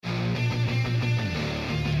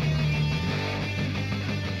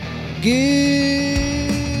Good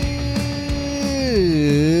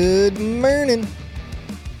morning.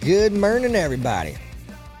 Good morning, everybody.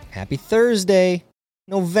 Happy Thursday,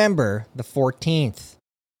 November the 14th.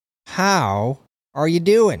 How are you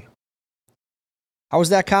doing? How was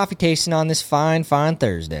that coffee tasting on this fine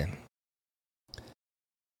Thursday?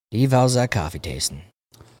 Steve, how's that coffee tasting?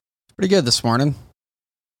 Pretty good this morning.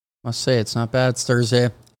 Must say, it's not bad. It's Thursday.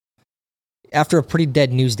 After a pretty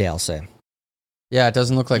dead news day, I'll say. Yeah, it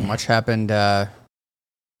doesn't look like much happened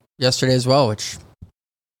yesterday as well, which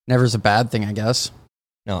never is a bad thing, I guess.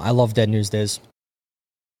 No, I love dead news days.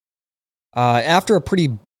 After a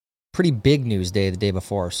pretty big news day the day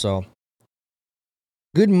before, so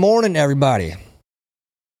good morning, everybody.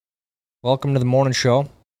 Welcome to the morning show.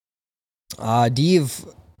 Dave,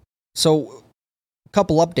 so a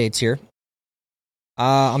couple updates here.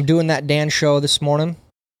 I'm doing that Dan show this morning,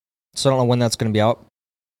 so I don't know when that's going to be out.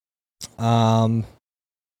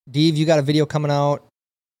 Dave, you got a video coming out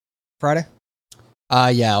Friday?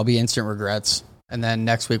 Yeah, it'll be Instant Regrets. And then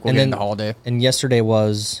next week we'll get into Holiday. And yesterday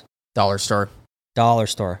was Dollar Store.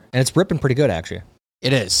 And it's ripping pretty good, actually.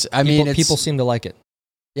 It is. I mean, people seem to like it.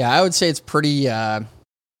 Yeah, I would say it's pretty,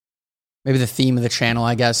 maybe the theme of the channel,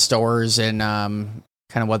 I guess, stores and kind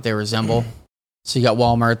of what they resemble. So you got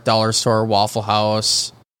Walmart, Dollar Store, Waffle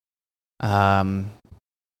House.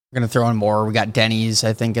 We're going to throw in more. We got Denny's,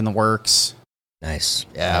 I think, in the works. Nice.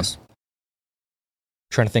 Yeah. Nice.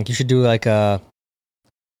 Trying to think. You should do like a...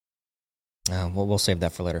 we'll save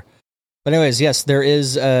that for later. But anyways, yes, there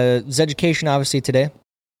is Zeducation, obviously, today.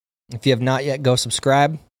 If you have not yet, go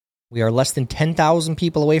subscribe. We are less than 10,000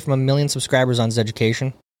 people away from 1 million subscribers on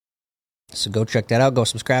Zeducation. So go check that out. Go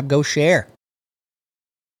subscribe. Go share.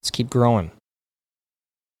 Let's keep growing.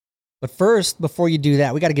 But first, before you do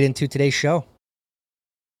that, we got to get into today's show.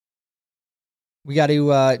 We got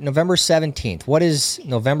to November 17th. What is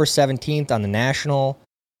November 17th on the national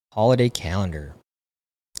holiday calendar?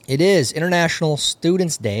 It is International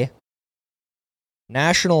Students Day,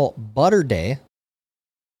 National Butter Day,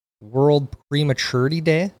 World Prematurity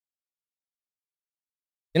Day,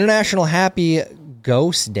 International Happy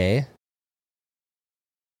Ghost Day. Is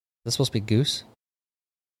this supposed to be goose?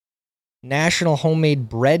 National Homemade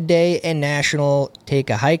Bread Day, and National Take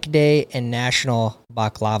a Hike Day, and National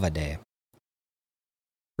Baklava Day.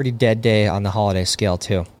 Pretty dead day on the holiday scale,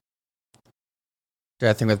 too.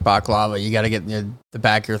 I think with baklava, you got to get in the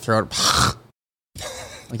back of your throat.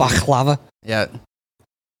 Baklava? Yeah.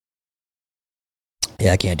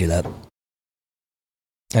 Yeah, I can't do that. I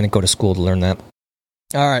didn't go to school to learn that.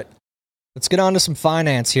 All right. Let's get on to some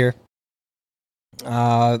finance here.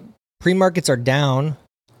 Pre-markets are down.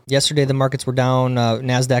 Yesterday, the markets were down.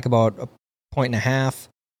 NASDAQ about 1.5.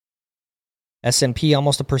 S&P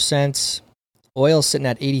almost 1%. Oil sitting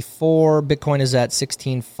at 84. Bitcoin is at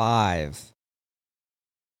 16.5.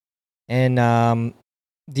 And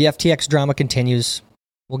the FTX drama continues.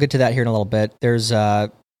 We'll get to that here in a little bit. There's a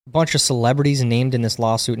bunch of celebrities named in this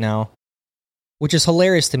lawsuit now, which is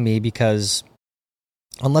hilarious to me because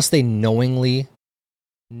unless they knowingly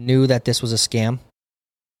knew that this was a scam,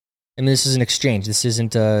 I mean, this is an exchange. This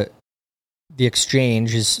isn't the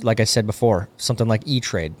exchange is, like I said before, something like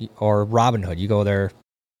E-Trade or Robinhood. You go there.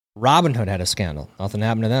 Robinhood had a scandal. Nothing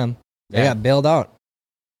happened to them. They got bailed out.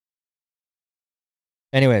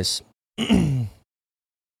 Anyways,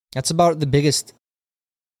 that's about the biggest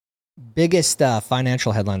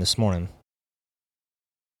financial headline this morning.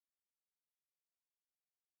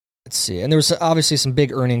 Let's see. And there was obviously some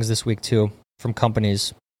big earnings this week, too, from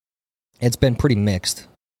companies. It's been pretty mixed.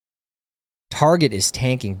 Target is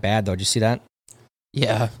tanking bad, though. Did you see that?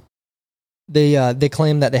 Yeah. They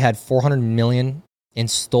claim that they had $400 million in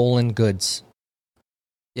stolen goods.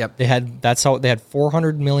 Yep. They had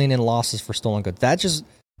 $400 million in losses for stolen goods. That just,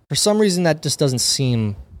 for some reason, that just doesn't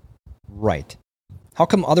seem right. How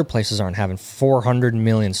come other places aren't having $400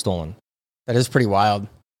 million stolen? That is pretty wild.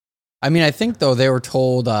 I mean, I think, though, they were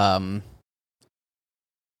told,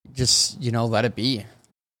 just, let it be.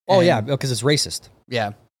 Oh, yeah, because it's racist.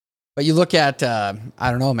 Yeah. But you look at, I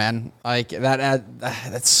don't know, man, like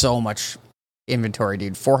that's so much inventory,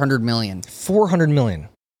 dude. $400 million. $400 million.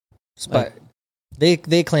 But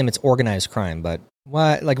they claim it's organized crime, but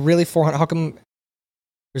what? Like, really, 400? How come?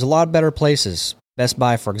 There's a lot better places. Best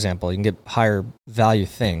Buy, for example, you can get higher value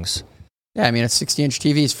things. Yeah, I mean, a 60-inch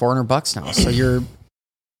TV is $400 now. So you're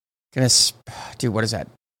gonna, dude, what is that?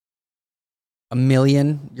 $1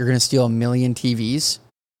 million? You're gonna steal 1 million TVs?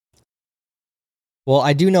 Well,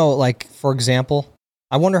 I do know, like, for example,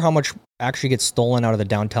 I wonder how much actually gets stolen out of the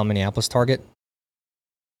downtown Minneapolis Target.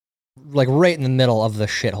 Like, right in the middle of the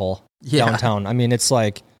shithole downtown. I mean, it's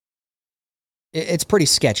like, it's pretty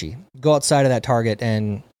sketchy. Go outside of that target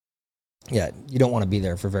and, yeah, you don't want to be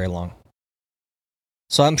there for very long.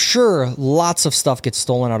 So I'm sure lots of stuff gets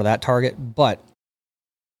stolen out of that target, but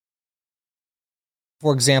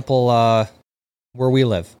for example, where we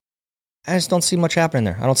live, I just don't see much happening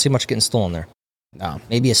there. I don't see much getting stolen there. No.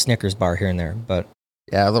 Maybe a Snickers bar here and there, but...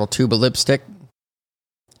 Yeah, a little tube of lipstick.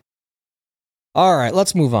 All right,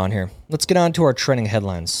 let's move on here. Let's get on to our trending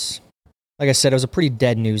headlines. Like I said, it was a pretty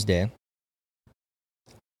dead news day.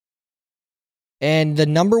 And the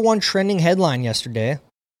number one trending headline yesterday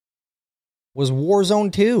was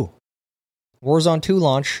Warzone 2. Warzone 2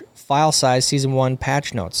 launch, file size, Season 1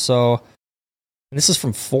 patch notes. So, and this is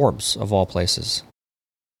from Forbes, of all places.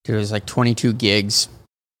 Dude, it was like 22 gigs.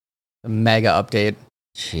 A mega update.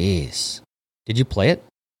 Jeez. Did you play it?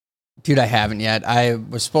 Dude, I haven't yet. I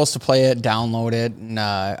was supposed to play it, download it, and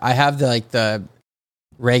I have the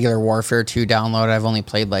regular Warfare 2 download. I've only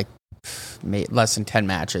played like less than 10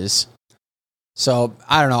 matches. So,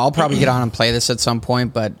 I don't know. I'll probably get on and play this at some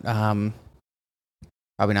point, but probably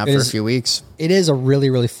not for a few weeks. It is a really,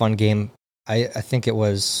 really fun game. I think it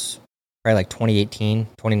was probably like 2018,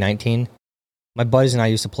 2019. My buddies and I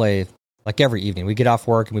used to play like every evening. We'd get off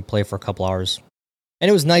work and we'd play for a couple hours. And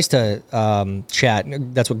it was nice to chat.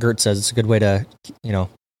 That's what Gert says. It's a good way to,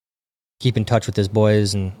 keep in touch with his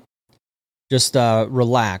boys and just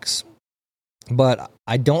relax. But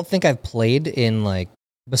I don't think I've played in like,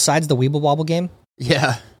 besides the Weeble Wobble game.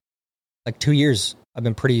 Yeah. Like 2 years. I've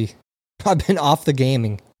been off the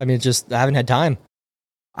gaming. I mean, I haven't had time.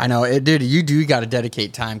 I know it, dude. You do got to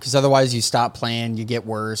dedicate time because otherwise you stop playing, you get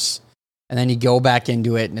worse, and then you go back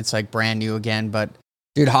into it and it's like brand new again. But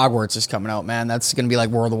dude, Hogwarts is coming out, man. That's going to be like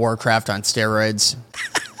World of Warcraft on steroids.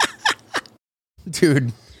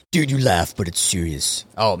 Dude, you laugh, but it's serious.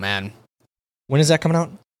 Oh, man. When is that coming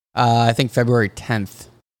out? I think February 10th.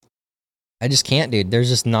 I just can't, dude. There's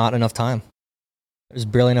just not enough time. There's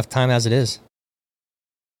barely enough time as it is.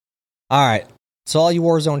 All right. So all you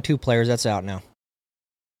Warzone 2 players, that's out now.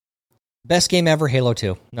 Best game ever, Halo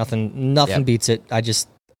 2. Nothing beats it.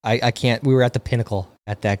 I can't. We were at the pinnacle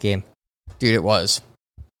at that game. Dude, it was.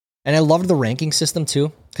 And I loved the ranking system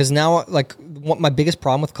too. Because now, like, my biggest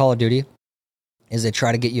problem with Call of Duty is they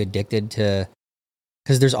try to get you addicted to...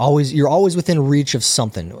 Because you're always within reach of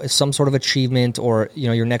something, some sort of achievement, or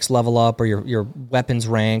your next level up, or your weapons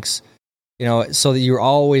ranks, so that you're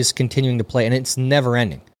always continuing to play, and it's never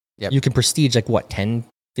ending. Yep. You can prestige like what 10,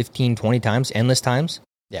 15, 20 times, endless times.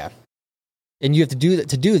 Yeah, and you have to do that.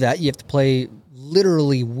 To do that, you have to play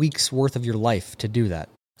literally weeks worth of your life to do that.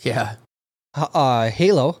 Yeah.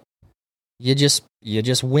 Halo, you just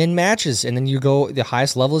win matches, and then you go. The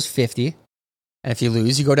highest level is 50, and if you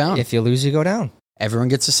lose, you go down. If you lose, you go down. Everyone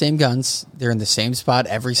gets the same guns. They're in the same spot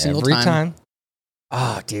every single time.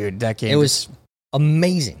 Oh, dude, that game. It was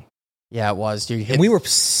amazing. Yeah, it was, dude. And we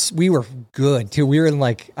were good too. We were in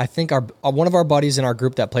like, I think one of our buddies in our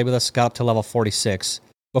group that played with us got up to level 46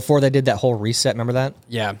 before they did that whole reset. Remember that?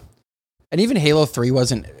 Yeah. And even Halo 3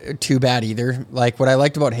 wasn't too bad either. Like, what I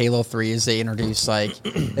liked about Halo 3 is they introduced, like,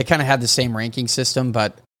 they kind of had the same ranking system,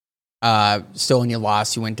 but still when you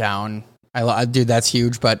lost, you went down. Dude, that's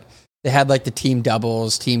huge. But they had like the team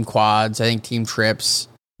doubles, team quads, I think team trips.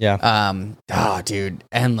 Yeah. Dude,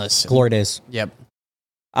 endless. Glory days. Yep.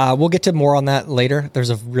 We'll get to more on that later. There's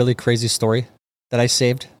a really crazy story that I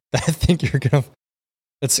saved that I think you're gonna.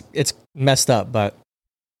 It's messed up, but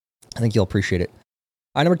I think you'll appreciate it.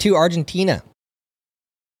 Number 2, Argentina.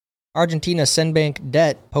 Argentina's Centbank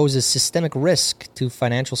debt poses systemic risk to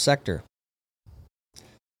financial sector.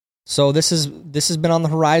 So this has been on the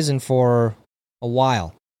horizon for a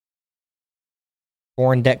while.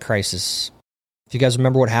 Foreign debt crisis. If you guys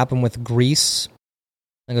remember what happened with Greece,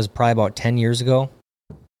 I think it was probably about 10 years ago.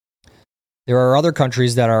 There are other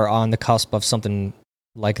countries that are on the cusp of something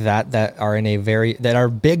like that are in that are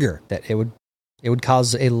bigger, that it would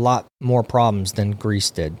cause a lot more problems than Greece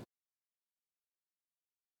did.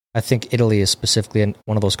 I think Italy is specifically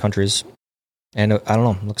one of those countries. And I don't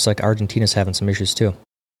know, looks like Argentina's having some issues too.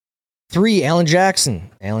 3, Alan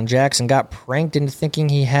Jackson. Alan Jackson got pranked into thinking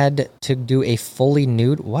he had to do a fully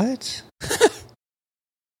nude... What?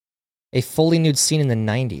 A fully nude scene in the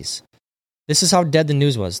 90s. This is how dead the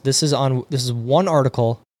news was. This is one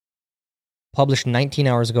article published 19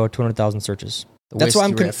 hours ago, 200,000 searches. That's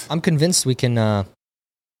why I'm convinced we can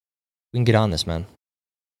get on this, man.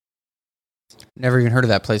 Never even heard of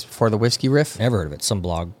that place before, the Whiskey Riff? Never heard of it. Some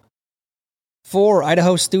blog. 4,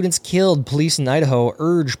 Idaho students killed. Police in Idaho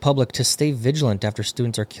urge public to stay vigilant after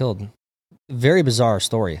students are killed. Very bizarre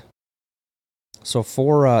story. So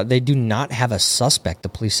 4, they do not have a suspect, the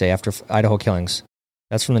police say, after Idaho killings.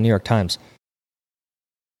 That's from the New York Times.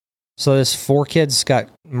 So this 4 kids got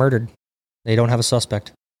murdered. They don't have a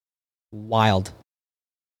suspect. Wild.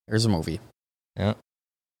 There's a movie. Yeah.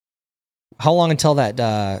 How long until that?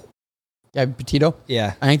 Yeah, Petito.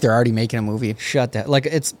 Yeah. I think they're already making a movie. Shut that. Like,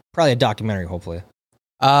 it's probably a documentary, hopefully.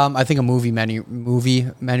 I think a movie kind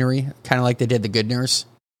of like they did The Good Nurse.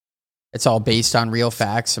 It's all based on real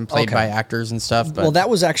facts and played by actors and stuff. But well, that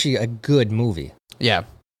was actually a good movie. Yeah.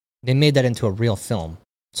 They made that into a real film.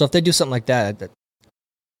 So if they do something like that,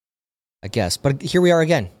 I guess. But here we are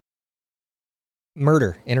again.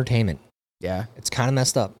 Murder, entertainment. Yeah. It's kind of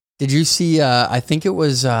messed up. Did you see, I think it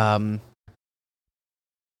was, not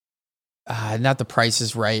The Price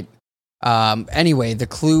is Right. Anyway, the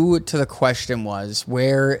clue to the question was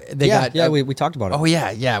where they got... Yeah, we talked about it. Oh,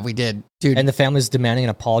 yeah, we did. Dude. And the family's demanding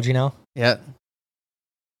an apology now? Yeah.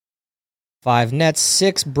 5 Nets,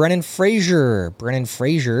 6 Brendan Fraser. Brendan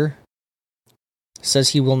Fraser says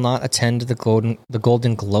he will not attend the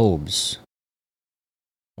Golden Globes.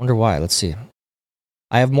 Wonder why. Let's see.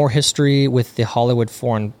 I have more history with the Hollywood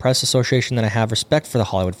Foreign Press Association than I have respect for the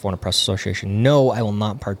Hollywood Foreign Press Association. No, I will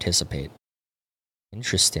not participate.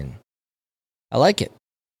 Interesting. I like it.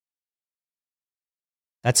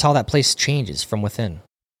 That's how that place changes from within.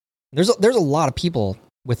 There's a lot of people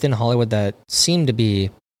within Hollywood that seem to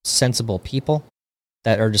be sensible people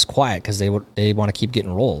that are just quiet because they want to keep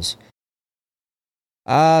getting roles.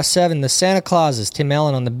 7 The Santa Clauses. Tim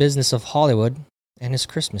Allen on the business of Hollywood and his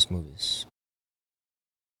Christmas movies.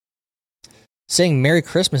 Saying Merry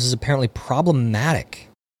Christmas is apparently problematic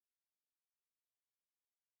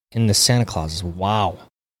in the Santa Clauses. Wow.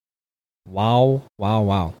 I'm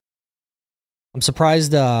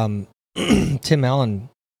surprised Tim Allen,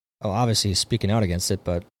 obviously is speaking out against it,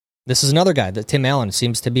 but this is another guy that Tim Allen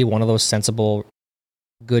seems to be one of those sensible,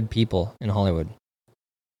 good people in Hollywood.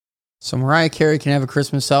 So Mariah Carey can have a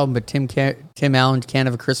Christmas album, but Tim Allen can't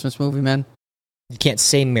have a Christmas movie, man? You can't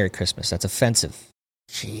say Merry Christmas. That's offensive.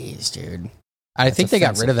 Jeez, dude. I think they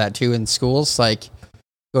got rid of that too in schools. Like,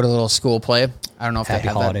 go to a little school play. I don't know if Happy they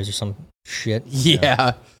have Holidays that. Or some shit. Yeah.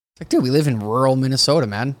 It's like, dude, we live in rural Minnesota,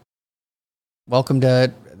 man. Welcome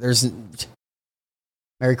to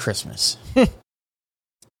Merry Christmas.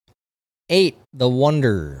 8 The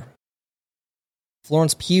Wonder.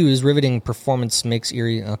 Florence Pugh's riveting performance makes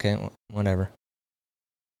eerie. Okay, whatever.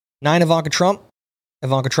 9 Ivanka Trump.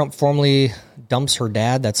 Ivanka Trump formally dumps her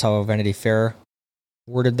dad. That's how Vanity Fair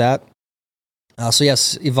worded that. So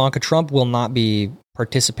yes, Ivanka Trump will not be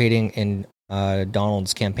participating in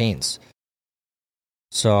Donald's campaigns.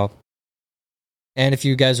 So, and if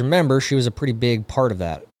you guys remember, she was a pretty big part of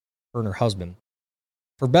that, her and her husband.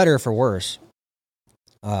 For better or for worse.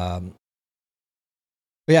 But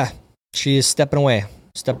yeah, she is stepping away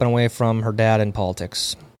from her dad in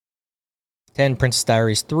politics. 10 Princess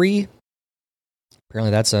Diaries 3. Apparently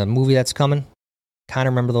that's a movie that's coming. Kind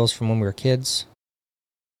of remember those from when we were kids.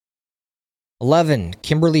 11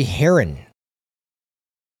 Kimberly Herron.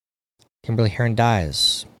 Kimberly Herron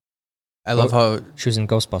dies. I love how she was in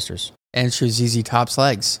Ghostbusters. And she was ZZ Top's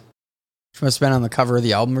legs. She must have been on the cover of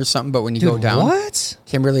the album or something, but when you go down... What?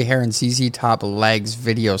 Kimberly Herron, ZZ Top legs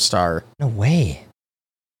video star. No way.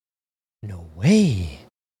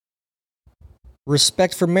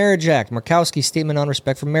 Respect for Marriage Act. Murkowski's statement on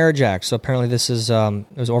Respect for Marriage Act. So apparently this is it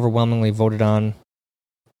was overwhelmingly voted on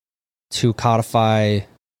to codify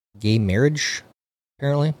gay marriage,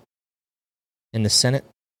 apparently, in the Senate.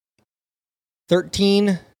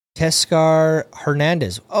 13 Teoscar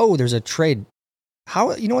Hernandez. Oh, there's a trade.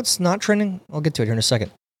 How, you know what's not trending? I'll get to it here in a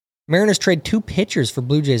second. Mariners trade 2 pitchers for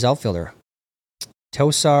Blue Jays outfielder.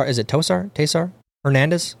 Teoscar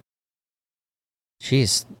Hernandez?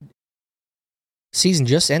 Jeez. Season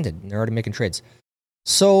just ended, and they're already making trades.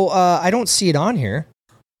 So, I don't see it on here.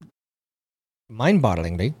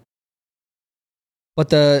 Mind-boggling me. But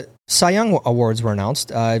the Cy Young Awards were announced.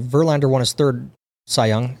 Verlander won his 3rd Cy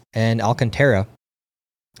Young, and Alcantara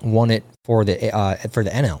won it for the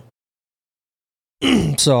NL.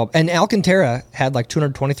 So, and Alcantara had like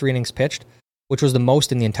 223 innings pitched, which was the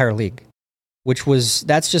most in the entire league.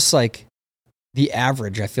 That's just like the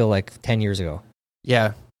average, I feel like, 10 years ago.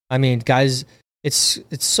 Yeah. I mean, guys, it's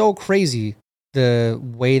so crazy the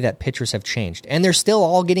way that pitchers have changed. And they're still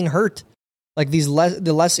all getting hurt. Like the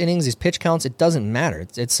less innings, these pitch counts, it doesn't matter.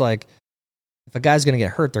 It's like, if a guy's going to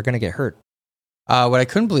get hurt, they're going to get hurt. What I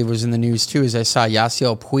couldn't believe was in the news, too, is I saw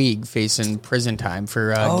Yasiel Puig facing prison time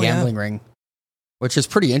for gambling ring, which is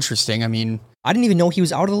pretty interesting. I mean... I didn't even know he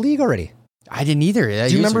was out of the league already. I didn't either.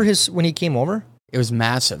 Do you remember when he came over? It was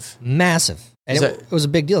massive. Massive. And it was a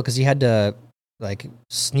big deal because he had to like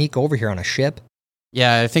sneak over here on a ship.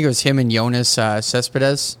 Yeah, I think it was him and Jonas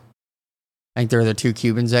Cespedes. I think they're the two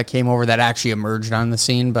Cubans that came over that actually emerged on the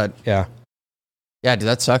scene. But Yeah. yeah, dude,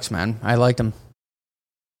 that sucks, man. I liked them.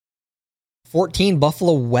 14,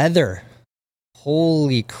 Buffalo weather.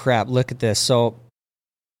 Holy crap, look at this. So,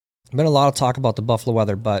 been a lot of talk about the Buffalo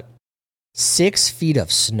weather, but 6 feet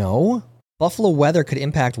of snow? Buffalo weather could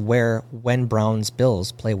impact when Browns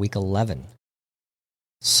Bills play week 11.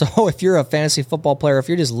 So if you're a fantasy football player, if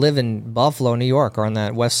you're just living in Buffalo, New York, or on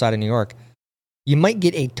that west side of New York, you might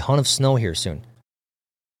get a ton of snow here soon.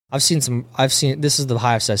 This is the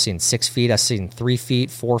highest I've seen, 6 feet. I've seen 3 feet,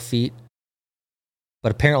 4 feet.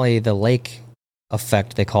 But apparently the lake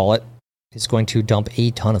effect, they call it, is going to dump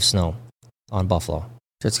a ton of snow on Buffalo.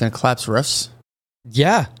 So it's going to collapse roofs?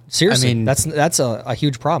 Yeah, seriously. I mean, that's a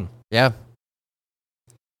huge problem. Yeah.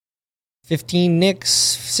 15 Knicks,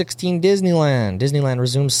 16 Disneyland. Disneyland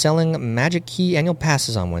resumes selling Magic Key annual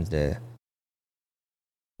passes on Wednesday.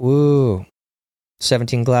 Woo.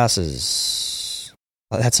 17 glasses.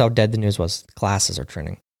 That's how dead the news was. Glasses are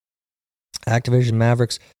trending. Activision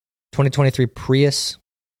Mavericks. 2023 Prius.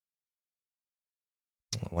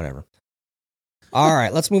 Whatever. All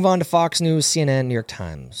right, let's move on to Fox News, CNN, New York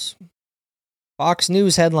Times. Fox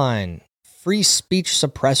News headline. Free speech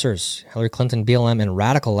suppressors. Hillary Clinton, BLM, and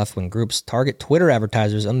radical left-wing groups target Twitter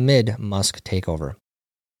advertisers amid Musk takeover.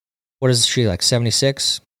 What is she, like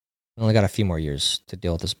 76? Only got a few more years to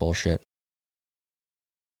deal with this bullshit.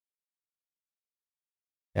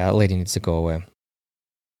 Yeah, that lady needs to go away.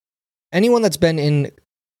 Anyone that's been in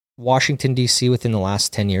Washington, D.C. within the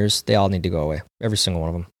last 10 years, they all need to go away. Every single one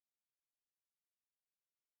of them.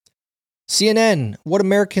 CNN, what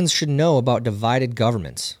Americans should know about divided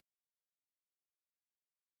governments.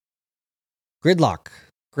 Gridlock,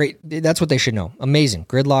 great. That's what they should know. Amazing.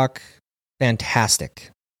 Gridlock,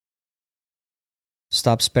 fantastic.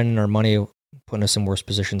 Stop spending our money, putting us in worse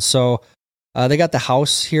positions. So they got the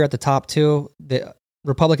House here at the top too. The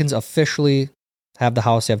Republicans officially have the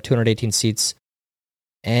House. They have 218 seats.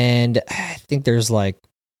 And I think there's like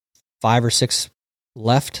 5 or 6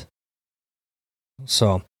 left.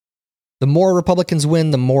 So the more Republicans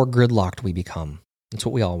win, the more gridlocked we become. That's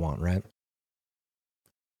what we all want, right?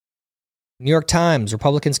 New York Times,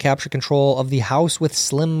 Republicans capture control of the House with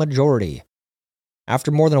slim majority. After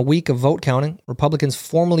more than a week of vote counting, Republicans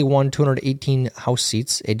formally won 218 House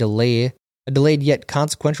seats, a delayed yet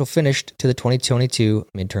consequential finish to the 2022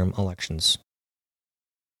 midterm elections.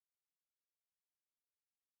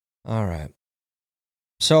 All right.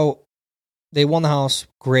 So they won the House.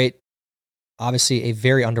 Great. Obviously, a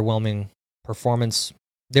very underwhelming performance.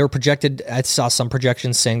 They were projected, I saw some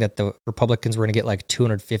projections saying that the Republicans were going to get like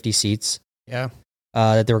 250 seats. Yeah.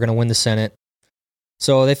 That they were going to win the Senate.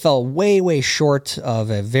 So they fell way, way short of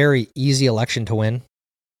a very easy election to win.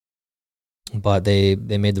 But they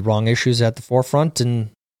made the wrong issues at the forefront,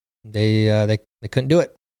 and they couldn't do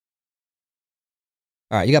it.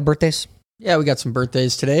 All right, you got birthdays? Yeah, we got some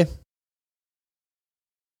birthdays today.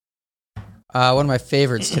 One of my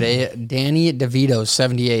favorites today, Danny DeVito,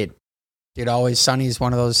 78. Dude, Always Sunny is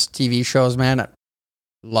one of those TV shows, man. I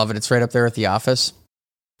love it. It's right up there with The Office.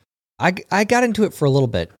 I got into it for a little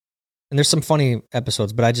bit, and there's some funny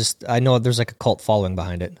episodes, but I know there's like a cult following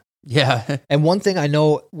behind it. Yeah. And one thing I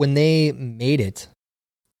know, when they made it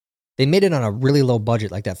on a really low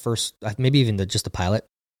budget, like that first, maybe even just the pilot.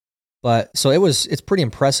 But so it's pretty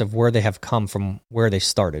impressive where they have come from where they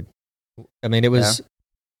started. I mean, it was,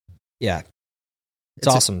 yeah. It's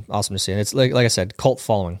awesome to see. And it's like I said, cult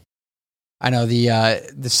following. I know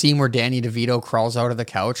the scene where Danny DeVito crawls out of the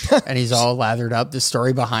couch and he's all lathered up. The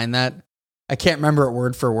story behind that, I can't remember it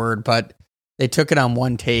word for word, but they took it on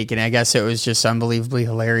one take, and I guess it was just unbelievably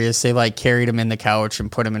hilarious. They like carried him in the couch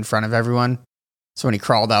and put him in front of everyone. So when he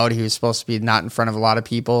crawled out, he was supposed to be not in front of a lot of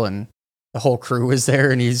people, and the whole crew was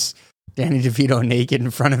there, and he's Danny DeVito naked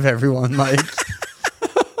in front of everyone. Like,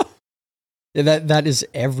 yeah, that is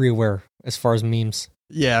everywhere as far as memes.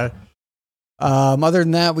 Yeah. Other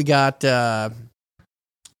than that, we got,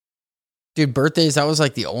 birthdays. That was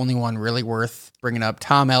like the only one really worth bringing up.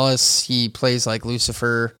 Tom Ellis, he plays like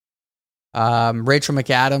Lucifer. Rachel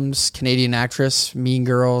McAdams, Canadian actress, Mean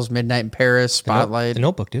Girls, Midnight in Paris, Spotlight. The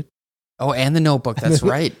Notebook, dude. Oh, and The Notebook. That's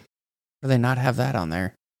right. Or do they not have that on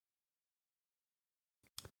there?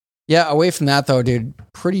 Yeah, away from that though, dude,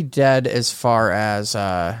 pretty dead as far as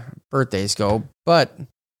birthdays go, but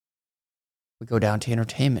we go down to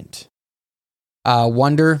entertainment.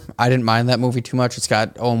 Wonder, I didn't mind that movie too much. It's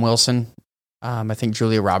got Owen Wilson, I think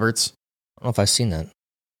Julia Roberts. I don't know if I've seen that.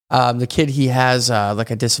 The kid, he has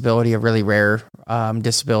like a disability, a really rare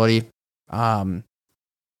disability. And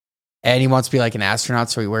he wants to be like an astronaut,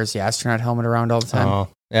 so he wears the astronaut helmet around all the time. Oh,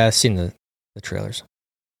 yeah, I've seen the trailers.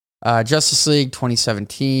 Justice League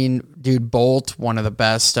 2017. Dude, Bolt, one of the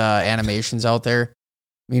best animations out there.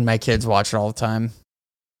 Me and my kids watch it all the time.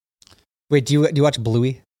 Wait, do you watch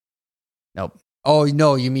Bluey? Nope. Oh,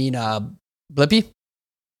 no, you mean Blippi?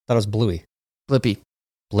 Thought it was Bluey. Blippi.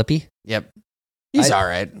 Blippy? Yep. He's all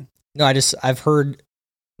right. No, I've heard,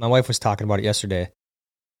 my wife was talking about it yesterday,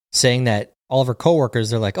 saying that all of her coworkers,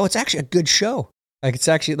 they're like, oh, it's actually a good show. Like, it's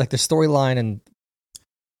actually like the storyline and...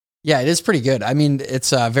 Yeah, it is pretty good. I mean,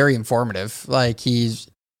 it's very informative. Like, he's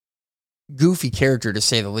goofy character to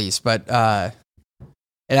say the least, but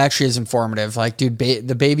it actually is informative. Like, dude,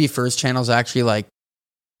 the Baby First channel is actually like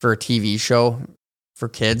for a TV show for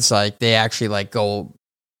kids. Like, they actually like they'll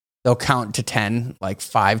count to 10 like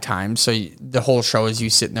 5 times. So the whole show is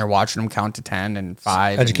you sitting there watching them count to 10 and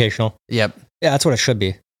 5. Educational. Yep. Yeah, that's what it should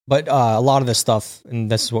be. But a lot of this stuff,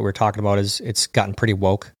 and this is what we're talking about, is it's gotten pretty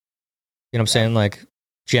woke. You know what I'm saying? Like,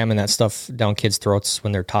 jamming that stuff down kids' throats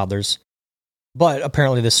when they're toddlers. But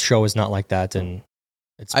apparently this show is not like that, and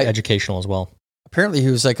it's educational as well. Apparently he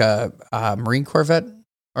was like a Marine Corps vet.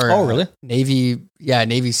 Or really? Navy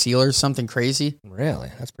SEAL or something crazy.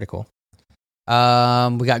 Really? That's pretty cool. We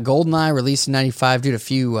got GoldenEye released in 95. Dude, a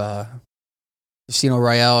few Casino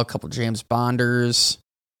Royale, a couple James Bonders.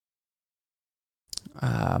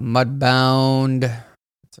 Mudbound.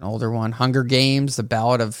 It's an older one. Hunger Games, The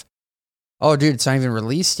Ballad of... Oh, dude, it's not even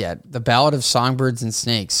released yet. The Ballad of Songbirds and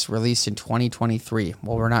Snakes, released in 2023.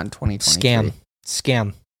 Well, we're not in 2023.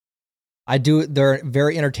 Scam. They're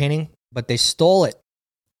very entertaining, but they stole it.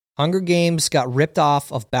 Hunger Games got ripped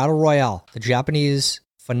off of Battle Royale, the Japanese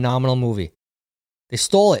phenomenal movie. They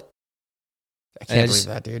stole it. I can't believe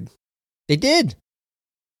that, dude. They did.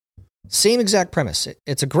 Same exact premise.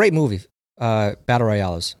 It's a great movie. Battle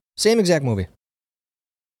Royale is. Same exact movie.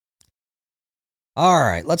 All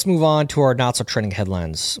right, let's move on to our not so trending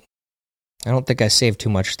headlines. I don't think I saved too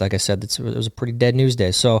much. Like I said, it was a pretty dead news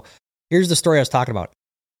day. So here's the story I was talking about.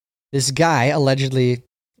 This guy allegedly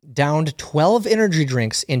downed 12 energy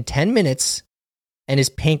drinks in 10 minutes and his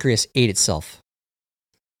pancreas ate itself.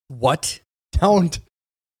 What? It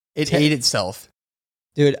ate itself.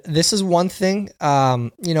 Dude, this is one thing.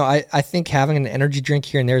 I think having an energy drink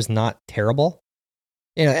here and there is not terrible.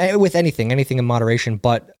 You know, with anything in moderation.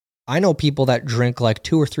 But I know people that drink like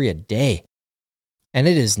 2 or 3 a day, and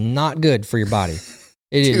it is not good for your body.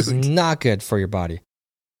 It is not good for your body.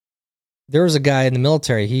 There was a guy in the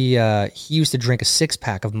military. He used to drink a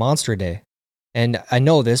 6-pack of Monster a day, and I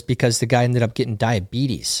know this because the guy ended up getting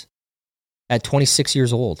diabetes at 26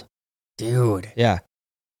 years old. Dude, yeah,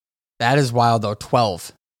 that is wild though.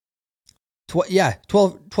 12.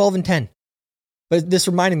 12 and 10. But this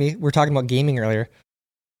reminded me. We were talking about gaming earlier.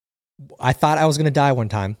 I thought I was going to die one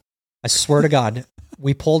time. I swear to God,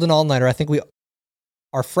 we pulled an all-nighter. I think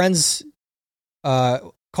our friends,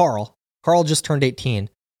 Carl just turned 18.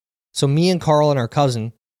 So me and Carl and our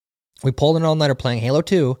cousin, we pulled an all-nighter playing Halo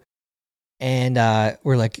 2. And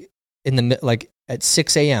we're like at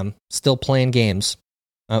 6 a.m. still playing games.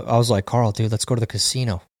 I was like, Carl, dude, let's go to the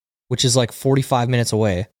casino, which is like 45 minutes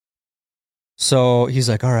away. So he's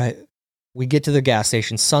like, all right. We get to the gas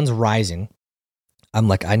station. Sun's rising. I'm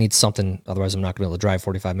like, I need something, otherwise I'm not going to be able to drive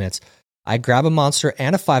 45 minutes. I grab a Monster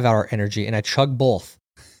and a 5-hour energy, and I chug both.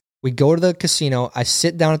 We go to the casino. I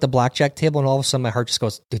sit down at the blackjack table, and all of a sudden my heart just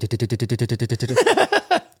goes... And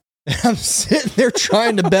I'm sitting there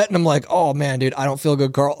trying to bet, and I'm like, oh, man, dude, I don't feel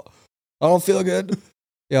good, Carl. I don't feel good.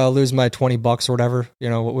 Yeah, I'll lose my $20 or whatever,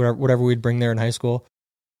 whatever we'd bring there in high school.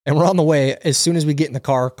 And we're on the way. As soon as we get in the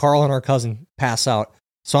car, Carl and our cousin pass out.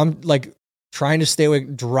 So I'm like... trying to stay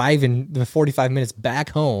awake, driving the 45 minutes back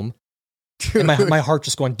home. Dude. And my heart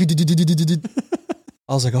just going. I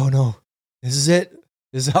was like, oh no, this is it.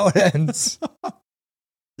 This is how it ends.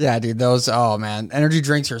 Yeah, dude, oh man, energy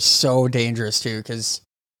drinks are so dangerous too, because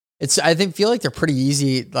I feel like they're pretty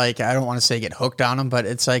easy. Like, I don't want to say get hooked on them, but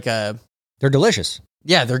it's like they're delicious.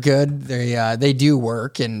 Yeah, they're good. They do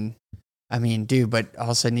work. And I mean, dude, but all of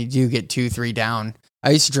a sudden you do get 2-3 down. I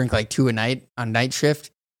used to drink like 2 a night on night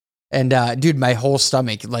shift. And, dude, my whole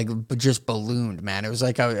stomach, like, just ballooned, man. It was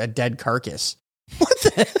like a dead carcass. What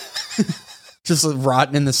the? Just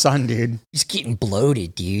rotting in the sun, dude. Just getting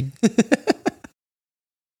bloated, dude.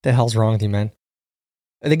 The hell's wrong with you, man?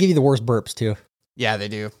 They give you the worst burps, too. Yeah, they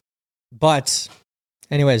do. But,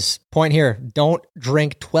 anyways, point here. Don't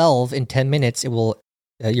drink 12 in 10 minutes. It will,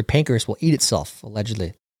 your pancreas will eat itself,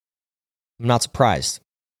 allegedly. I'm not surprised.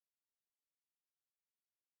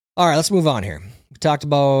 All right, let's move on here. We talked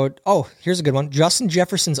about, here's a good one. Justin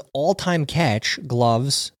Jefferson's all-time catch,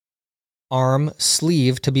 gloves, arm,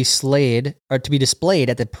 sleeve to be displayed at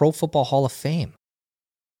the Pro Football Hall of Fame.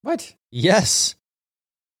 What? Yes.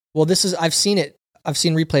 Well, I've seen it. I've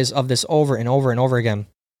seen replays of this over and over and over again.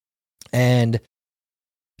 And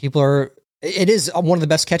it is one of the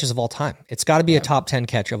best catches of all time. It's got to be a top 10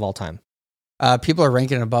 catch of all time. People are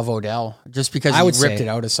ranking it above Odell just because he ripped it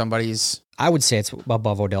out of somebody's. I would say it's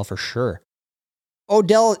above Odell for sure.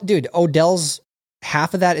 Odell's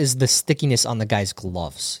half of that is the stickiness on the guy's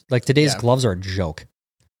gloves. Like today's gloves are a joke.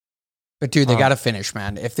 But dude, they got to finish,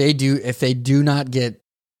 man. If they do not get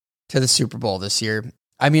to the Super Bowl this year,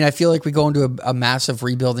 I mean, I feel like we go into a massive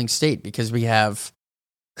rebuilding state because we have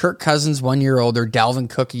Kirk Cousins 1 year older, Dalvin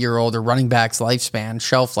Cook a year older, running back's lifespan,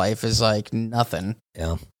 shelf life is like nothing.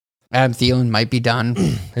 Yeah. Adam Thielen might be done.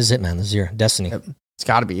 This is it, man. This is your destiny. Yep. It's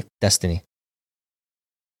got to be. Destiny.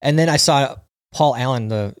 And then I saw Paul Allen,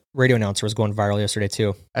 the radio announcer, was going viral yesterday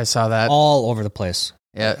too. I saw that. All over the place.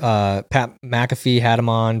 Yeah. Pat McAfee had him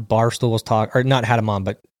on. Barstool was or not had him on,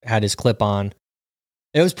 but had his clip on.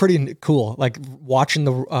 It was pretty cool. Like watching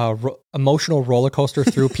the emotional roller coaster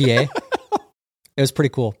through PA. It was pretty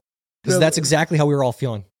cool. Because that's exactly how we were all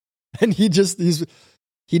feeling. And he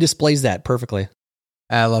displays that perfectly.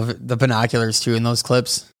 I love it. The binoculars too in those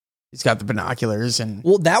clips. He's got the binoculars and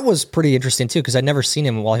that was pretty interesting too because I'd never seen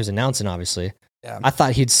him while he was announcing. Obviously, I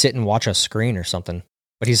thought he'd sit and watch a screen or something,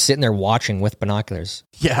 but he's sitting there watching with binoculars.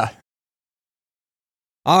 Yeah.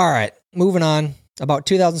 All right, moving on. About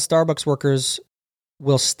 2,000 Starbucks workers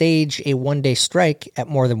will stage a one-day strike at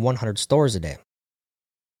more than 100 stores a day.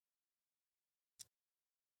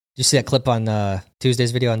 Did you see that clip on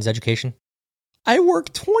Tuesday's video on Education? I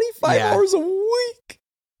work 25 hours a week.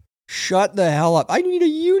 Shut the hell up. I need a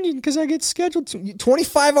union because I get scheduled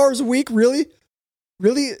 25 hours a week? Really?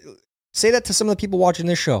 Really? Say that to some of the people watching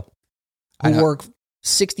this show who work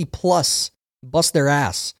 60 plus, bust their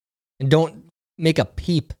ass, and don't make a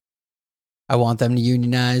peep. I want them to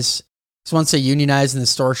unionize. Because once they unionize and the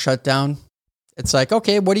store shut down, it's like,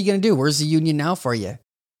 okay, what are you going to do? Where's the union now for you?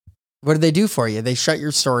 What do they do for you? They shut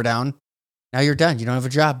your store down. Now you're done. You don't have a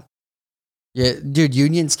job. Yeah, dude,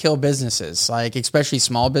 unions kill businesses, like especially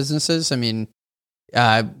small businesses. I mean,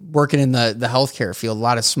 working in the healthcare field, a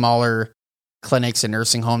lot of smaller clinics and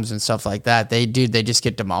nursing homes and stuff like that. They just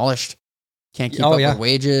get demolished. Can't keep up with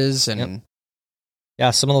wages and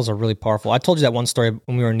some of those are really powerful. I told you that one story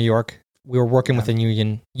when we were in New York. We were working with a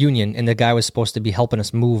union, and the guy was supposed to be helping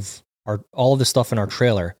us move all of the stuff in our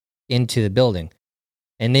trailer into the building.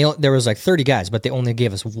 And there was like 30 guys, but they only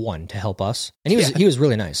gave us one to help us. And he was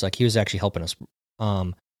really nice. Like he was actually helping us.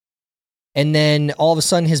 And then all of a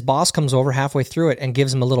sudden his boss comes over halfway through it and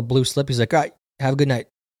gives him a little blue slip. He's like, all right, have a good night.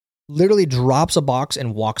 Literally drops a box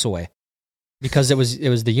and walks away because it was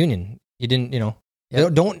the union. He didn't,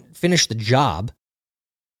 don't finish the job.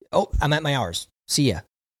 Oh, I'm at my hours. See ya.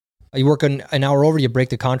 You work an hour over, you break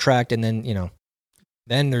the contract, and then,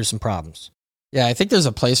 then there's some problems. Yeah, I think there's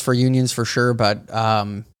a place for unions for sure, but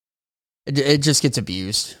it just gets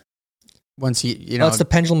abused once you it's the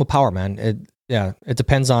pendulum of power, man. It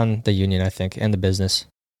depends on the union, I think, and the business.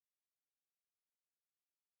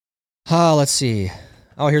 Let's see.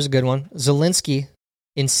 Oh, here's a good one. Zelensky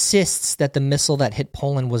insists that the missile that hit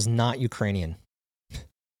Poland was not Ukrainian.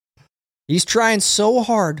 He's trying so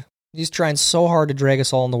hard. He's trying so hard to drag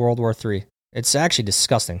us all into World War III. It's actually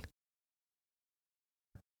disgusting.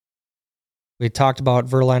 We talked about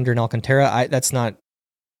Verlander and Alcantara. That's not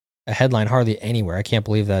a headline hardly anywhere. I can't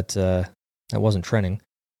believe that that wasn't trending.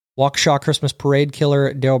 Waukesha Christmas Parade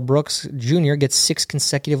killer Darrell Brooks Jr. gets 6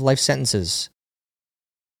 consecutive life sentences.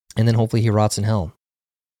 And then hopefully he rots in hell.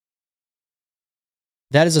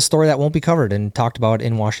 That is a story that won't be covered and talked about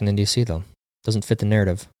in Washington, D.C., though. Doesn't fit the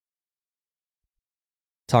narrative.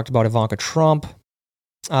 Talked about Ivanka Trump.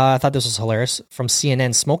 I thought this was hilarious. From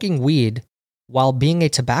CNN, smoking weed while being a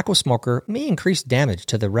tobacco smoker may increase damage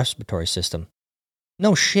to the respiratory system.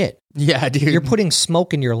 No shit. Yeah, dude. You're putting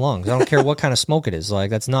smoke in your lungs. I don't care what kind of smoke it is. Like,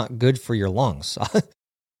 that's not good for your lungs.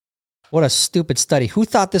 What a stupid study. Who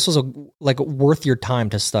thought this was worth your time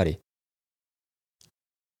to study?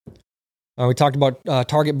 We talked about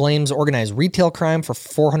Target blames organized retail crime for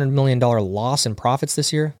 $400 million loss in profits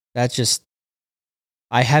this year. That's just,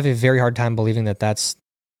 I have a very hard time believing that that's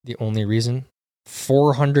the only reason.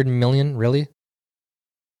 400 million, really?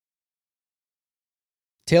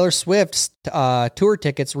 Taylor Swift's tour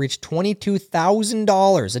tickets reached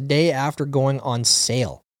 $22,000 a day after going on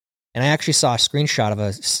sale. And I actually saw a screenshot of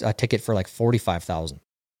a ticket for like $45,000.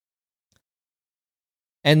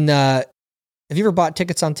 And have you ever bought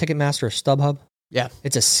tickets on Ticketmaster or StubHub? Yeah.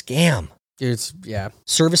 It's a scam. Dude,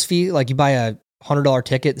 Service fee, like you buy a $100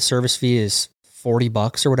 ticket, the service fee is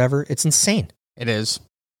 $40 or whatever. It's insane. It is.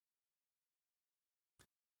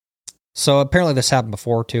 So apparently this happened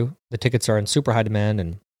before too. The tickets are in super high demand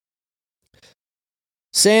and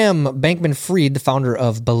Sam Bankman-Fried, the founder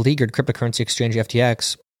of beleaguered cryptocurrency exchange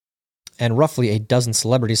FTX, and roughly a dozen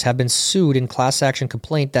celebrities have been sued in class action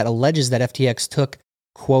complaint that alleges that FTX took,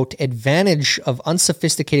 quote, advantage of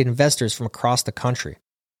unsophisticated investors from across the country.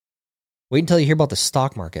 Wait until you hear about the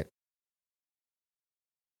stock market.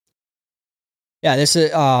 Yeah, this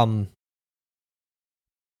is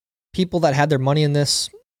people that had their money in this.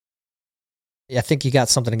 I think you got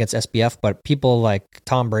something against SBF, but people like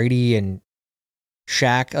Tom Brady and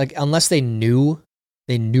Shaq, like unless they knew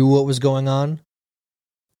what was going on,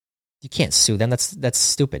 you can't sue them. That's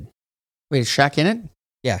stupid. Wait, is Shaq in it?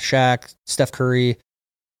 Yeah, Shaq, Steph Curry.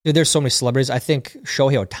 Dude, there's so many celebrities. I think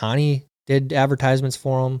Shohei Ohtani did advertisements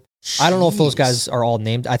for him. I don't know if those guys are all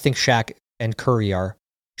named. I think Shaq and Curry are.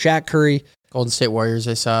 Shaq, Curry. Golden State Warriors,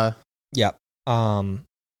 I saw. Yeah. Tom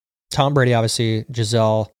Brady, obviously.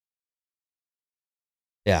 Giselle.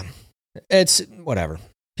 Yeah. It's whatever.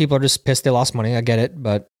 People are just pissed they lost money. I get it,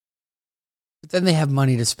 but then they have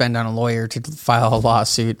money to spend on a lawyer to file a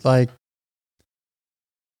lawsuit. Like,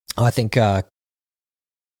 I think Mr.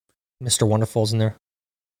 Wonderful's in there.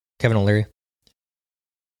 Kevin O'Leary.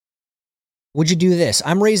 Would you do this?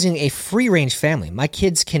 I'm raising a free-range family. My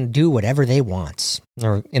kids can do whatever they want.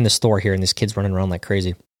 Or in the store here, and this kid's running around like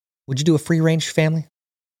crazy. Would you do a free-range family?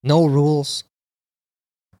 No rules.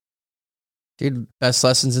 Dude, best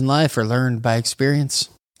lessons in life are learned by experience.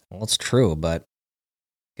 Well, it's true, but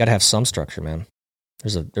got to have some structure, man.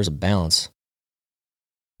 There's a balance.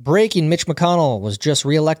 Breaking: Mitch McConnell was just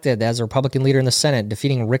reelected as a Republican leader in the Senate,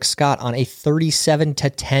 defeating Rick Scott on a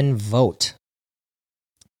 37-10 vote.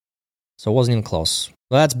 So it wasn't even close.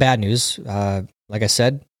 Well, that's bad news. Like I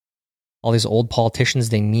said, all these old politicians,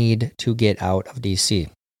 they need to get out of D.C.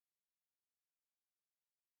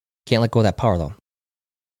 Can't let go of that power, though.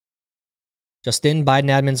 Justin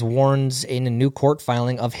Biden admins warns in a new court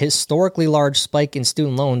filing of historically large spike in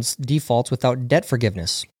student loans defaults without debt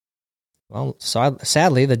forgiveness. Well,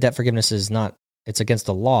 sadly, the debt forgiveness is not, it's against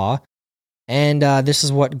the law. And this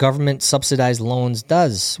is what government subsidized loans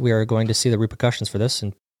does. We are going to see the repercussions for this,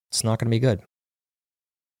 and it's not going to be good.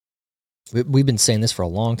 We've been saying this for a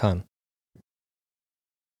long time.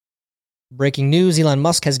 Breaking news: Elon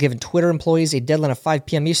Musk has given Twitter employees a deadline of 5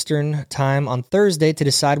 p.m. Eastern time on Thursday to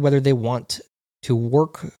decide whether they want to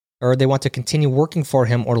work or they want to continue working for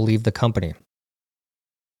him or leave the company.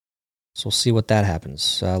 So we'll see what that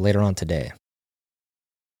happens later on today.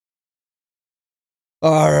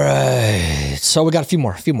 All right. So we got a few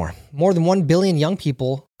more. More than 1 billion young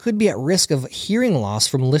people could be at risk of hearing loss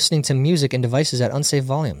from listening to music and devices at unsafe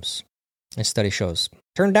volumes. A study shows.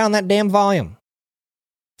 Turn down that damn volume.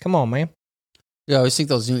 Come on, man. Yeah, I always think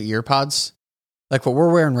those new ear pods, like what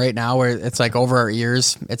we're wearing right now, where it's like over our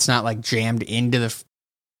ears, it's not like jammed into the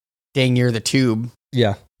dang near the tube.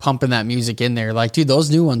 Yeah. Pumping that music in there. Like, dude, those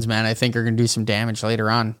new ones, man, I think are going to do some damage later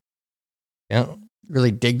on. Yeah.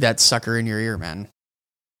 Really dig that sucker in your ear, man.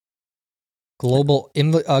 Global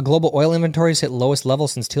oil inventories hit lowest level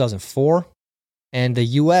since 2004. And the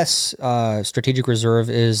U.S. Strategic Reserve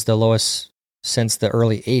is the lowest since the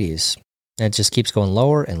early 80s. And it just keeps going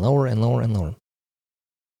lower and lower and lower and lower.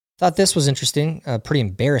 Thought this was interesting, pretty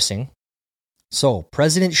embarrassing. So,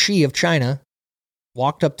 President Xi of China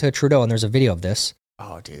walked up to Trudeau, and there's a video of this.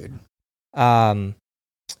 Oh, dude.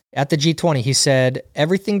 At the G20, he said,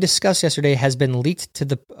 everything discussed yesterday has been leaked to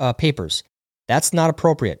the papers. That's not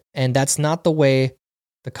appropriate, and that's not the way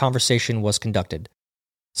the conversation was conducted.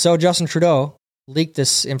 So Justin Trudeau leaked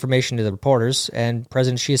this information to the reporters, and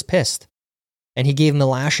President Xi is pissed. And he gave him a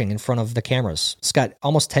lashing in front of the cameras. It's got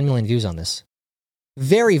almost 10 million views on this.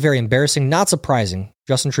 Very, very embarrassing. Not surprising.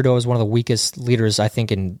 Justin Trudeau is one of the weakest leaders, I think,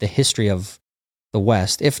 in the history of the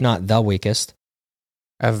West, if not the weakest.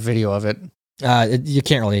 I have a video of it. You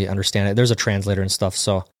can't really understand it. There's a translator and stuff.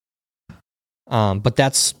 So, but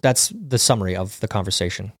that's the summary of the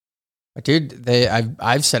conversation. Dude,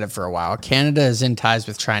 I've said it for a while. Canada is in ties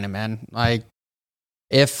with China, man. Like,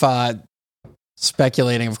 if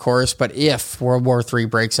speculating, of course, but if World War III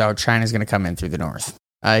breaks out, China's going to come in through the north.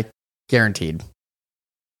 I guaranteed.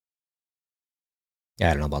 Yeah,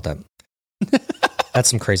 I don't know about that. That's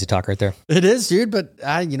some crazy talk right there. It is, dude. But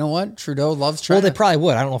you know what? Trudeau loves China. Well, they probably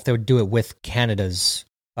would. I don't know if they would do it with Canada's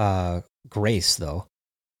grace, though.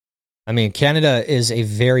 I mean, Canada is a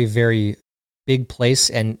very, very big place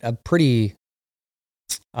and a pretty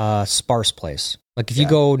sparse place. Like if you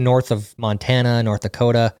go north of Montana, North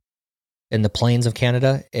Dakota, in the plains of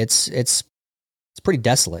Canada, it's pretty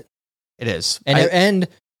desolate. It is, and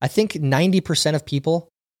I think 90% of people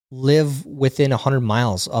live within 100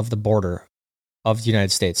 miles of the border of the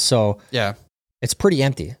United States. So yeah, it's pretty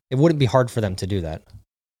empty. It wouldn't be hard for them to do that.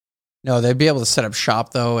 No, they'd be able to set up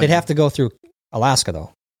shop though. They'd have to go through Alaska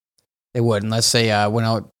though. They would, unless they went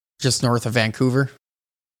out just north of Vancouver,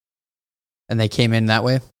 and they came in that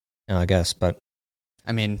way. Yeah, I guess, but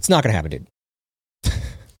I mean, it's not going to happen, dude.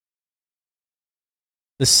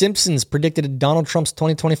 The Simpsons predicted Donald Trump's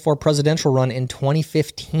 2024 presidential run in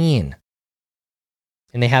 2015.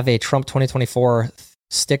 And they have a Trump 2024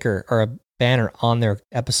 sticker or a banner on their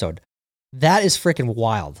episode. That is freaking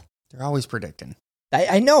wild. they're always predicting.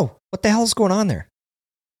 I know. What the hell is going on there?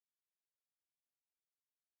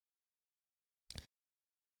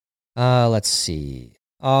 Let's see.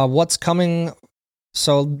 What's coming?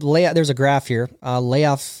 So there's a graph here.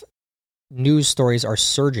 Layoff news stories are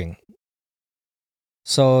surging.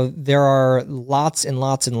 So there are lots and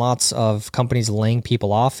lots and lots of companies laying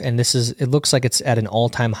people off, and it looks like it's at an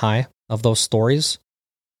all-time high of those stories.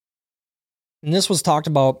 And this was talked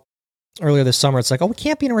about earlier this summer. It's like, oh, we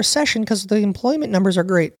can't be in a recession because the employment numbers are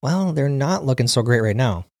great. Well, they're not looking so great right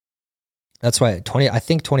now. That's why I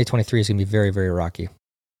think 2023 is going to be very, very rocky.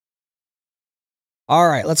 All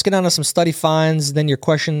right, let's get on to some study finds, then your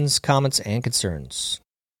questions, comments, and concerns.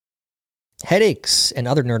 Headaches and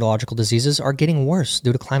other neurological diseases are getting worse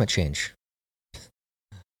due to climate change.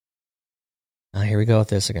 Here we go with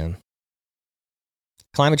this again.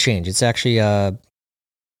 Climate change. It's actually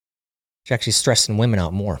stressing women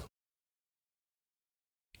out more.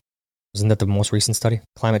 Wasn't that the most recent study?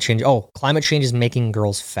 Climate change. Oh, climate change is making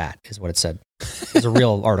girls fat, is what it said. It's a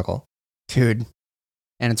real article. Dude.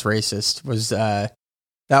 And it's racist.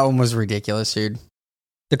 That one was ridiculous, dude.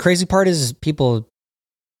 The crazy part is people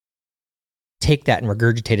take that and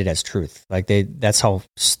regurgitate it as truth. Like that's how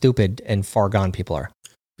stupid and far gone people are.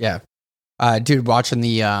 Yeah. Dude, watching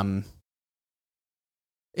the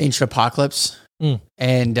Ancient Apocalypse.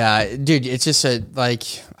 And dude, it's just I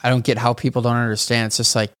don't get how people don't understand. It's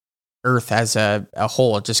just like Earth as a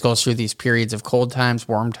whole. It just goes through these periods of cold times,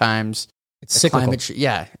 warm times. It's cyclical.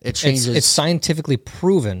 It changes. It's scientifically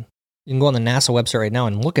proven. You can go on the NASA website right now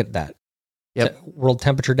and look at that. Yep. World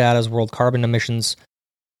temperature data, world carbon emissions.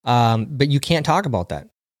 But you can't talk about that.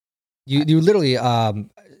 You literally,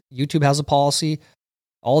 YouTube has a policy.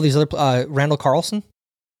 All these other, Randall Carlson.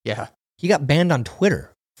 Yeah. He got banned on Twitter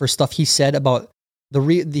for stuff he said about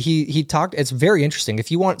he talked. It's very interesting. If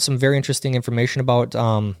you want some very interesting information about,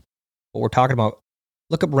 what we're talking about,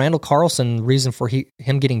 look up Randall Carlson reason for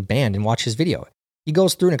him getting banned and watch his video. He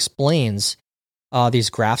goes through and explains, these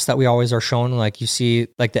graphs that we always are shown. Like you see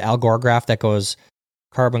like the Al Gore graph that goes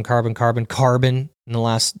carbon, carbon, carbon, carbon in the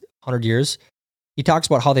last 100 years. He talks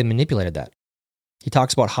about how they manipulated that. He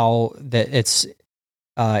talks about how that it's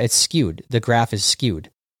skewed. The graph is skewed.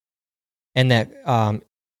 And that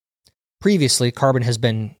previously carbon has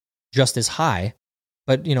been just as high,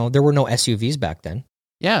 but there were no SUVs back then.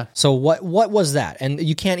 Yeah. So what was that? And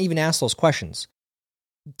you can't even ask those questions.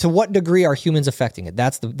 To what degree are humans affecting it?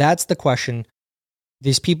 That's the question.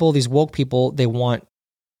 These people, these woke people, they want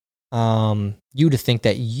you to think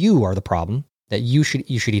that you are the problem, that you should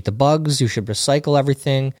eat the bugs, you should recycle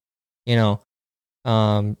everything, drink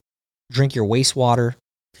your wastewater.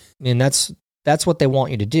 I mean, that's what they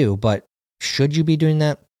want you to do, but should you be doing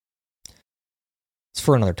that? It's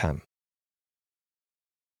for another time.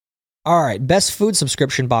 All right, best food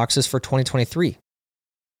subscription boxes for 2023.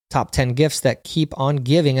 Top 10 gifts that keep on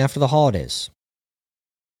giving after the holidays.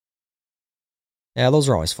 Yeah, those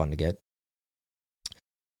are always fun to get.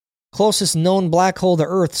 Closest known black hole to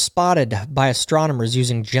Earth spotted by astronomers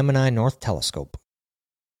using Gemini North Telescope.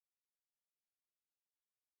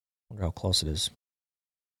 Wonder how close it is.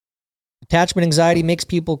 Attachment anxiety makes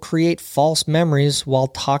people create false memories while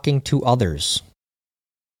talking to others.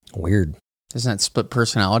 Weird. Isn't that split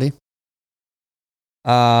personality?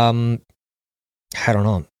 I don't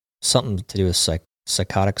know. Something to do with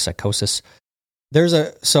psychosis.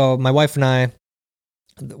 So my wife and I,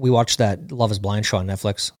 we watched that Love is Blind show on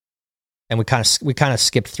Netflix, and we kind of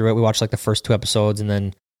skipped through it. We watched like the first 2 episodes and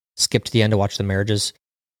then skipped to the end to watch the marriages.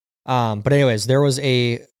 But anyways, there was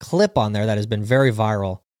a clip on there that has been very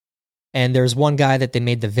viral, and there's one guy that they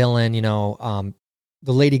made the villain. The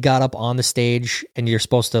lady got up on the stage, and you're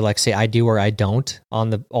supposed to like say "I do" or "I don't" on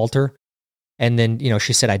the altar. And then,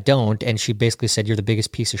 she said, "I don't." And she basically said, "You're the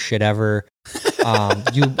biggest piece of shit ever.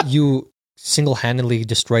 You single-handedly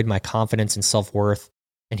destroyed my confidence and self-worth."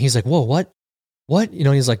 And he's like, "Whoa, what? What?"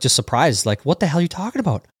 He's like just surprised. Like, "What the hell are you talking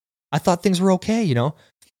about? I thought things were okay,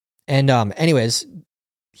 And anyways,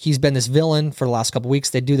 he's been this villain for the last couple weeks.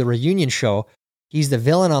 They do the reunion show. He's the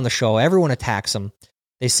villain on the show. Everyone attacks him.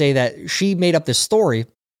 They say that she made up this story,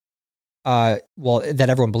 that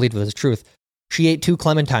everyone believed was the truth. She ate 2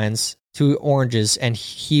 clementines, 2 oranges, and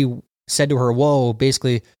he said to her, "Whoa,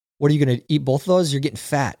 basically, what are you going to eat both of those? You're getting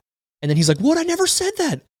fat. And then he's like, what? I never said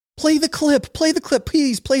that. Play the clip,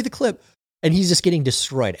 please play the clip. And he's just getting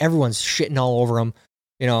destroyed. Everyone's shitting all over him.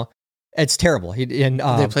 You know, it's terrible. They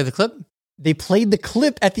play the clip? They played the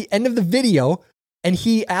clip at the end of the video, and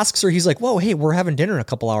he asks her, he's like, whoa, hey, we're having dinner in a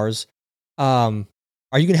couple hours. Are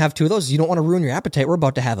you going to have two of those? You don't want to ruin your appetite. We're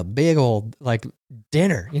about to have a big old like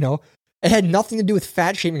dinner, you know? It had nothing to do with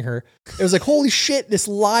fat shaming her. It was like, holy shit, this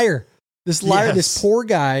liar, Yes. this poor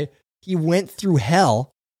guy, he went through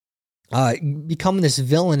hell, becoming this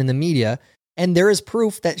villain in the media. And there is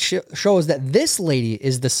proof that shows that this lady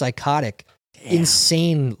is the psychotic,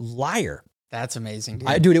 insane liar. That's amazing,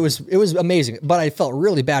 dude. Dude, it was amazing, but I felt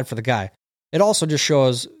really bad for the guy. It also just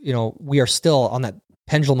shows, you know, we are still on that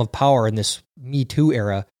pendulum of power in this Me Too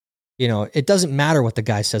era. You know, it doesn't matter what the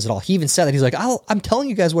guy says at all. He even said that. He's like, I'm telling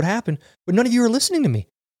you guys what happened, but none of you are listening to me.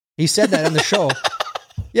 He said that on the show.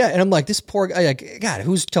 Yeah, and I'm like, this poor guy, like, God,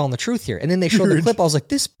 who's telling the truth here? And then they showed the clip. I was like,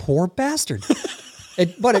 this poor bastard.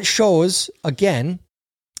 But it shows, again,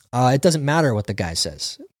 it doesn't matter what the guy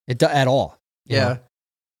says at all. you know?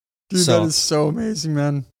 Dude, that is so amazing,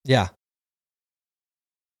 man. Yeah.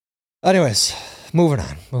 Anyways, moving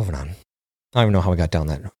on. I don't even know how we got down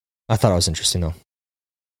that. I thought it was interesting, though.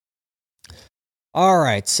 All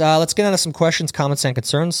right, let's get on to some questions, comments, and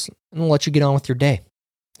concerns, and we'll let you get on with your day.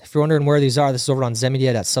 If you're wondering where these are, this is over on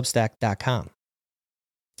zemedia.substack.com.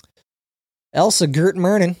 Elsa Gert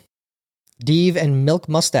Mernon, Dave and Milk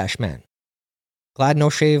Mustache Man. Glad No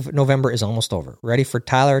Shave November is almost over. Ready for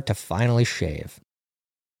Tyler to finally shave.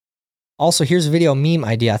 Also, here's a video meme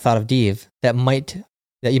idea I thought of Dave that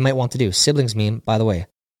you might want to do. Siblings meme, by the way.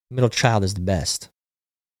 Middle child is the best.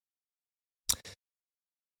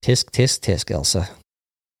 Tisk, tisk, tisk, Elsa.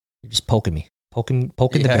 You're just poking me. Poking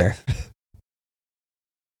the bear.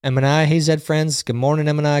 M&I, hey Zed friends. Good morning,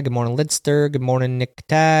 M&I. Good morning, Lidster. Good morning, Nick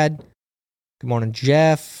Tad. Good morning,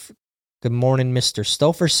 Jeff. Good morning, Mr.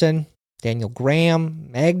 Stofferson. Daniel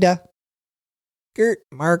Graham. Magda. Gert,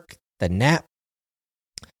 Mark, the Nap.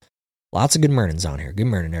 Lots of good mornings on here. Good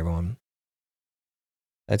morning, everyone.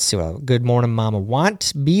 Let's see what. Good morning, Mama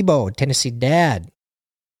Want. Bebo, Tennessee Dad.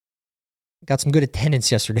 Got some good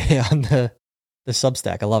attendance yesterday on the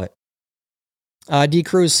Substack. I love it. D.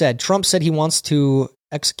 Cruz said, Trump said he wants to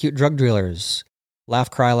execute drug dealers. Laugh,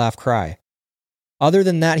 cry, laugh, cry. Other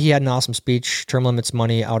than that, he had an awesome speech. Term limits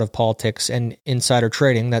money out of politics and insider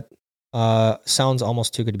trading. That sounds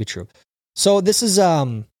almost too good to be true. So this is,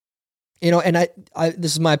 and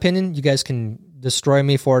this is my opinion. You guys can destroy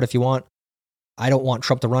me for it if you want. I don't want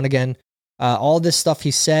Trump to run again. All this stuff he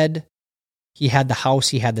said, he had the House,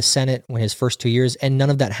 he had the Senate in his first 2 years, and none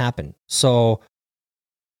of that happened. So,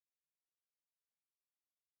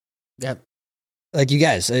 yeah, like you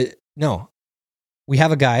guys, no, we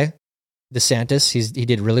have a guy, DeSantis. He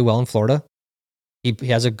did really well in Florida. He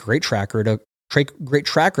has a great track record of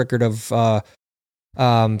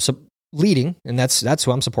leading, and that's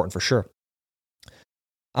who I'm supporting for sure.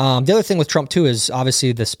 The other thing with Trump too is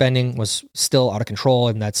obviously the spending was still out of control,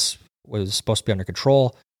 and was supposed to be under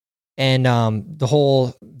control. And the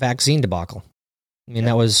whole vaccine debacle. I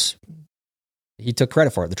mean, he took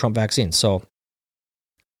credit for it, the Trump vaccine. So,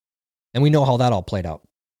 and we know how that all played out.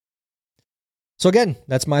 So again,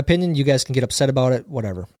 that's my opinion. You guys can get upset about it,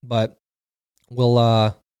 whatever. But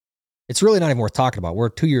it's really not even worth talking about. We're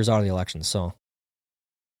 2 years out of the election, so.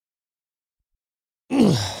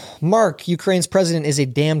 Mark, Ukraine's president is a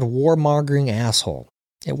damned warmongering asshole.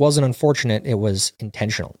 It wasn't unfortunate, it was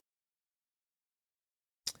intentional.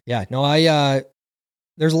 Yeah, no,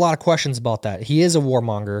 there's a lot of questions about that. He is a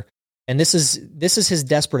warmonger, and this is his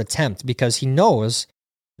desperate attempt because he knows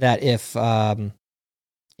that if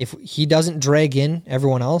he doesn't drag in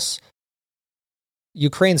everyone else,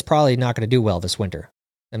 Ukraine's probably not going to do well this winter.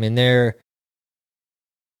 I mean, it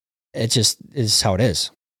just is how it is.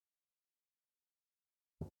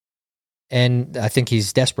 And I think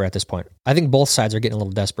he's desperate at this point. I think both sides are getting a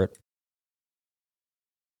little desperate.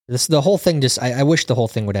 The whole thing I wish the whole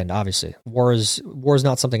thing would end, obviously. War is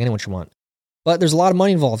not something anyone should want. But there's a lot of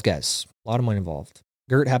money involved, guys. A lot of money involved.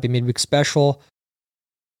 Gert, happy midweek special.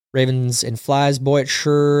 Ravens and Flies. Boy, it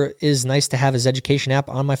sure is nice to have his education app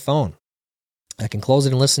on my phone. I can close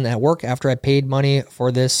it and listen at work after I paid money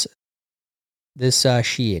for this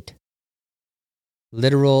shit.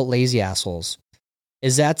 Literal lazy assholes.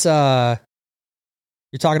 Is that,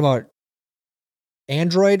 you're talking about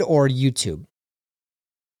Android or YouTube?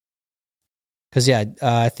 Because, yeah,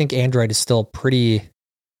 I think Android is still pretty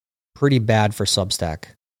bad for Substack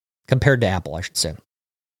compared to Apple, I should say.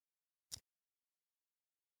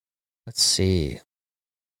 Let's see.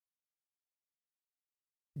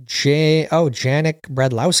 Janik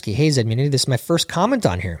Bradlowski. Hey, Zedmunity, this is my first comment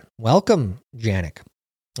on here. Welcome, Janik.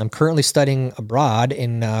 I'm currently studying abroad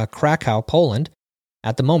in Krakow, Poland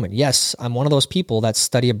at the moment. Yes, I'm one of those people that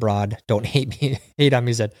study abroad. Don't hate on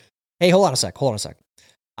me, Zed. Hey, hold on a sec.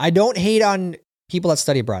 I don't hate on people that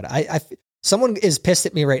study abroad. Someone is pissed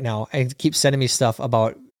at me right now and keeps sending me stuff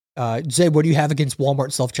about, Zed, what do you have against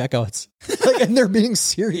Walmart self-checkouts? And they're being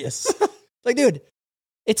serious. Like, dude,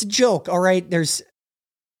 it's a joke, all right?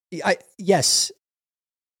 Yes,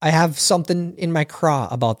 I have something in my craw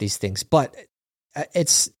about these things, but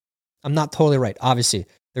I'm not totally right. Obviously,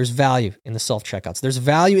 there's value in the self-checkouts. There's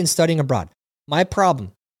value in studying abroad. My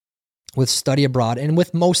problem with study abroad and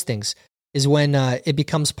with most things is when it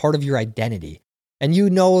becomes part of your identity. And you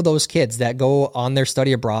know those kids that go on their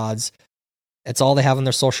study abroads, that's all they have on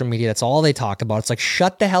their social media. That's all they talk about. It's like,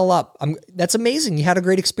 shut the hell up. That's amazing. You had a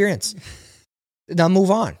great experience. Now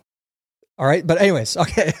move on. All right. But anyways,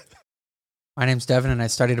 okay. My name's Devin and I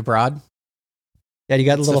studied abroad. Yeah, you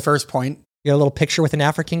got That's a little the first point. You got a little picture with an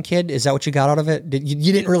African kid. Is that what you got out of it?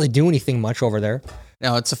 You didn't really do anything much over there.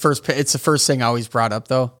 No, it's the first thing I always brought up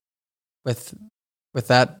though. With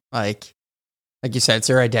that, like you said, it's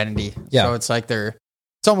their identity. Yeah. So it's like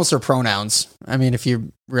it's almost their pronouns. I mean, if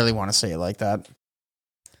you really want to say it like that.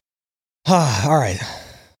 All right.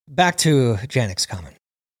 Back to Janik's comment.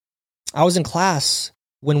 I was in class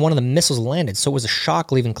when one of the missiles landed, so it was a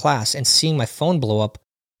shock leaving class and seeing my phone blow up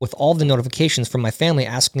with all the notifications from my family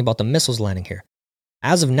asking about the missiles landing here.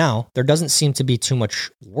 As of now, there doesn't seem to be too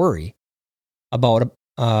much worry about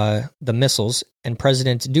the missiles, and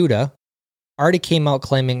President Duda already came out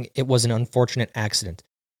claiming it was an unfortunate accident.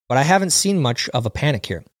 But I haven't seen much of a panic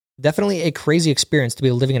here. Definitely a crazy experience to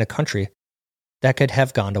be living in a country that could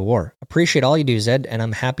have gone to war. Appreciate all you do, Zed, and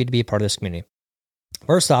I'm happy to be a part of this community.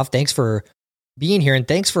 First off, thanks for being here, and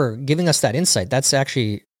thanks for giving us that insight. That's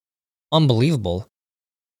actually unbelievable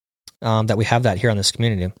that we have that here on this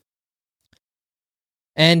community.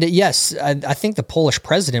 And yes, I think the Polish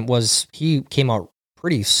president he came out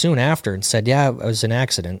pretty soon after and said, yeah, it was an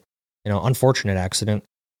accident, unfortunate accident.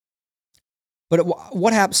 But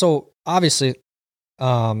what happened? So obviously,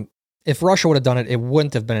 if Russia would have done it, it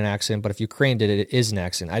wouldn't have been an accident. But if Ukraine did it, it is an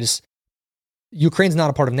accident. Ukraine's not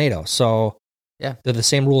a part of NATO. So yeah, do the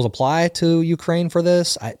same rules apply to Ukraine for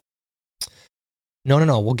this?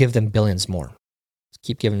 No. We'll give them billions more. Let's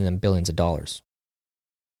keep giving them billions of dollars.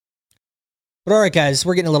 But all right, guys,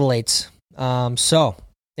 we're getting a little late. So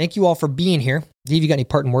thank you all for being here. Dave, you got any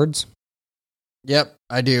parting words? Yep,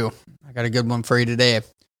 I do. I got a good one for you today.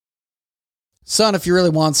 Son, if you really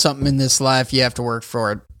want something in this life, you have to work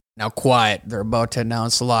for it. Now, quiet. They're about to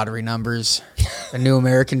announce the lottery numbers. A new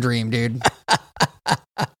American dream, dude.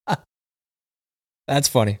 That's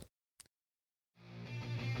funny.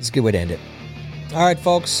 It's a good way to end it. All right,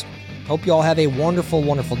 folks. Hope you all have a wonderful,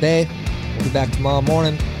 wonderful day. We'll be back tomorrow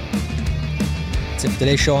morning. That's it for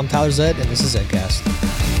today's show. I'm Tyler Zed, and this is Zedcast.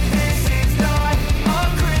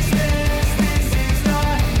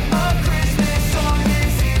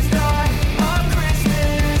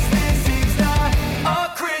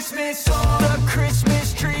 The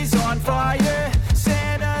Christmas tree's on fire.